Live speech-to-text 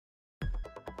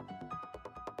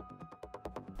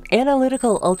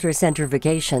Analytical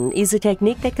ultracentrifugation is a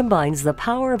technique that combines the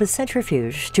power of a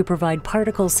centrifuge to provide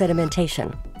particle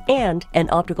sedimentation and an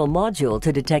optical module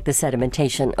to detect the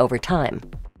sedimentation over time.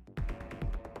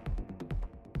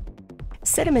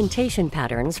 Sedimentation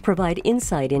patterns provide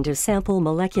insight into sample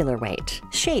molecular weight,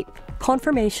 shape,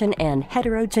 conformation, and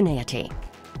heterogeneity.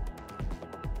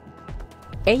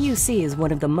 AUC is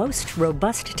one of the most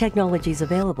robust technologies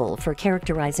available for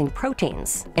characterizing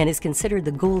proteins and is considered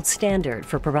the gold standard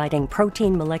for providing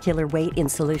protein molecular weight in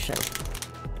solution.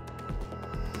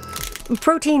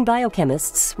 Protein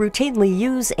biochemists routinely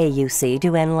use AUC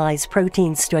to analyze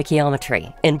protein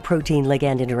stoichiometry and protein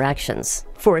ligand interactions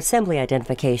for assembly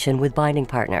identification with binding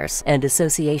partners and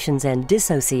associations and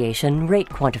dissociation rate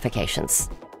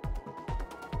quantifications.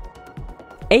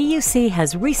 AUC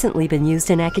has recently been used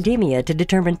in academia to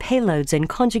determine payloads and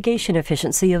conjugation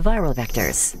efficiency of viral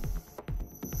vectors,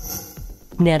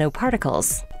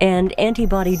 nanoparticles, and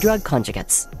antibody-drug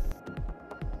conjugates.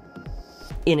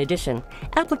 In addition,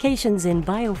 applications in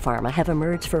biopharma have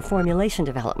emerged for formulation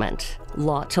development,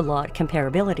 lot-to-lot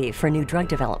comparability for new drug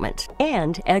development,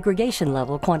 and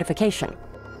aggregation-level quantification.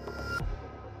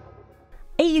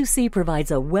 AUC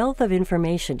provides a wealth of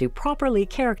information to properly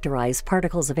characterize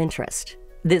particles of interest.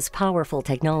 This powerful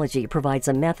technology provides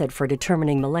a method for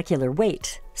determining molecular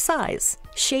weight, size,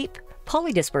 shape,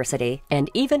 polydispersity, and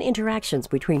even interactions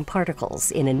between particles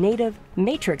in a native,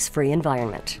 matrix-free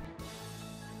environment.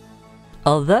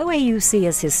 Although AUC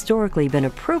has historically been a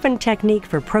proven technique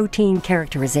for protein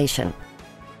characterization,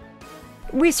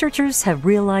 researchers have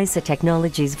realized the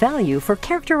technology's value for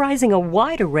characterizing a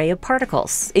wide array of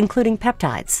particles, including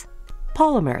peptides,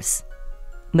 polymers,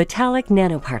 metallic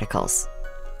nanoparticles,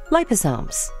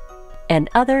 liposomes, and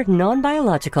other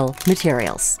non-biological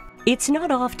materials. It's not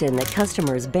often that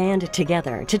customers band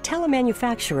together to tell a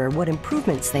manufacturer what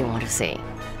improvements they want to see.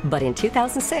 But in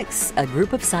 2006, a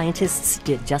group of scientists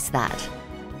did just that,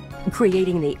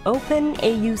 creating the Open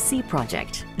AUC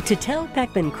project to tell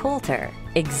Beckman Coulter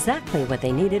exactly what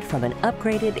they needed from an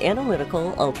upgraded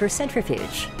analytical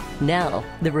ultracentrifuge. Now,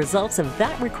 the results of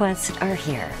that request are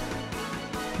here.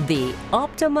 The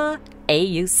Optima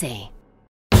AUC.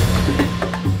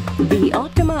 The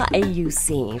Optima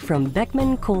AUC from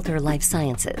Beckman Coulter Life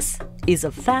Sciences is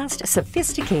a fast,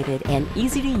 sophisticated, and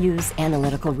easy-to-use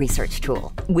analytical research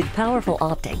tool with powerful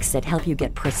optics that help you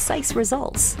get precise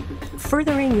results,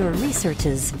 furthering your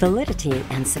research's validity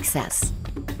and success.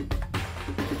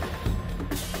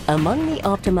 Among the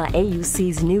Optima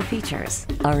AUC's new features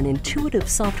are an intuitive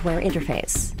software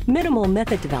interface, minimal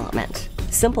method development,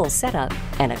 simple setup,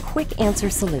 and a quick answer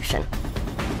solution.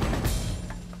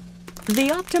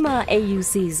 The Optima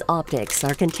AUC's optics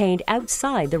are contained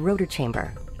outside the rotor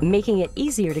chamber, making it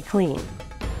easier to clean.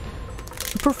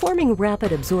 Performing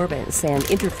rapid absorbance and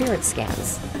interference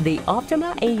scans, the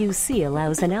Optima AUC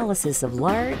allows analysis of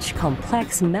large,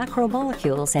 complex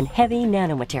macromolecules and heavy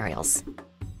nanomaterials.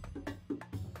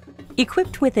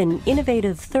 Equipped with an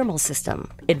innovative thermal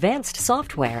system, advanced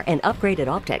software, and upgraded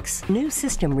optics, new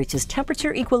system reaches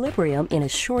temperature equilibrium in a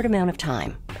short amount of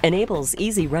time, enables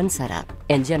easy run setup,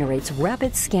 and generates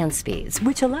rapid scan speeds,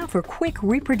 which allow for quick,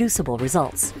 reproducible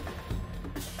results.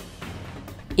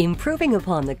 Improving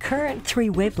upon the current 3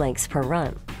 wavelengths per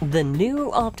run, the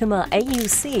new Optima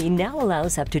AUC now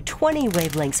allows up to 20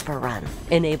 wavelengths per run,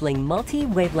 enabling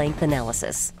multi-wavelength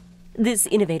analysis. This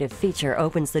innovative feature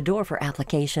opens the door for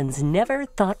applications never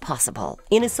thought possible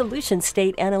in a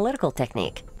solution-state analytical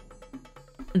technique.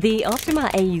 The Optima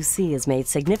AUC has made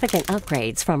significant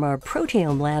upgrades from our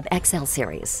Proteome Lab XL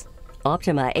series.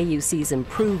 Optima AUC's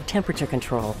improved temperature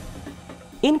control,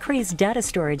 increased data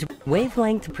storage,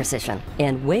 wavelength precision,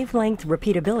 and wavelength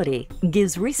repeatability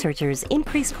gives researchers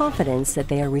increased confidence that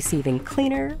they are receiving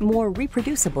cleaner, more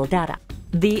reproducible data.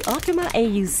 The Optima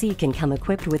AUC can come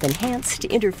equipped with enhanced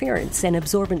interference and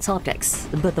absorbance optics,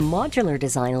 but the modular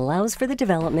design allows for the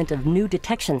development of new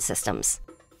detection systems.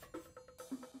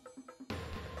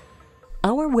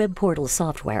 Our web portal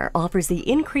software offers the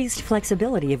increased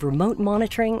flexibility of remote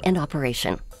monitoring and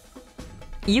operation.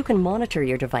 You can monitor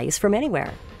your device from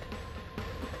anywhere,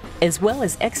 as well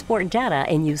as export data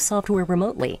and use software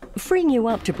remotely, freeing you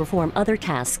up to perform other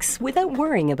tasks without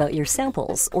worrying about your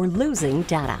samples or losing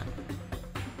data.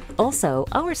 Also,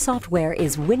 our software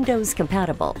is Windows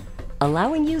compatible,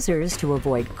 allowing users to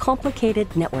avoid complicated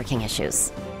networking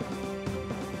issues.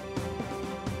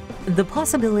 The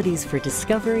possibilities for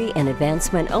discovery and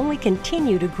advancement only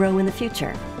continue to grow in the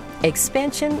future.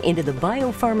 Expansion into the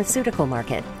biopharmaceutical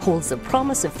market holds the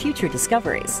promise of future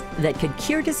discoveries that could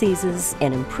cure diseases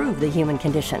and improve the human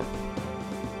condition.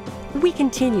 We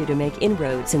continue to make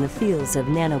inroads in the fields of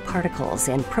nanoparticles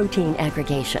and protein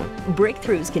aggregation.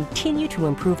 Breakthroughs continue to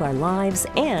improve our lives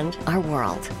and our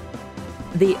world.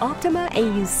 The Optima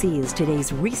AUC is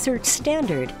today's research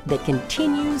standard that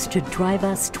continues to drive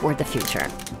us toward the future.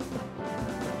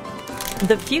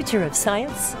 The future of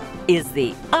science is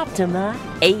the Optima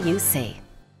AUC.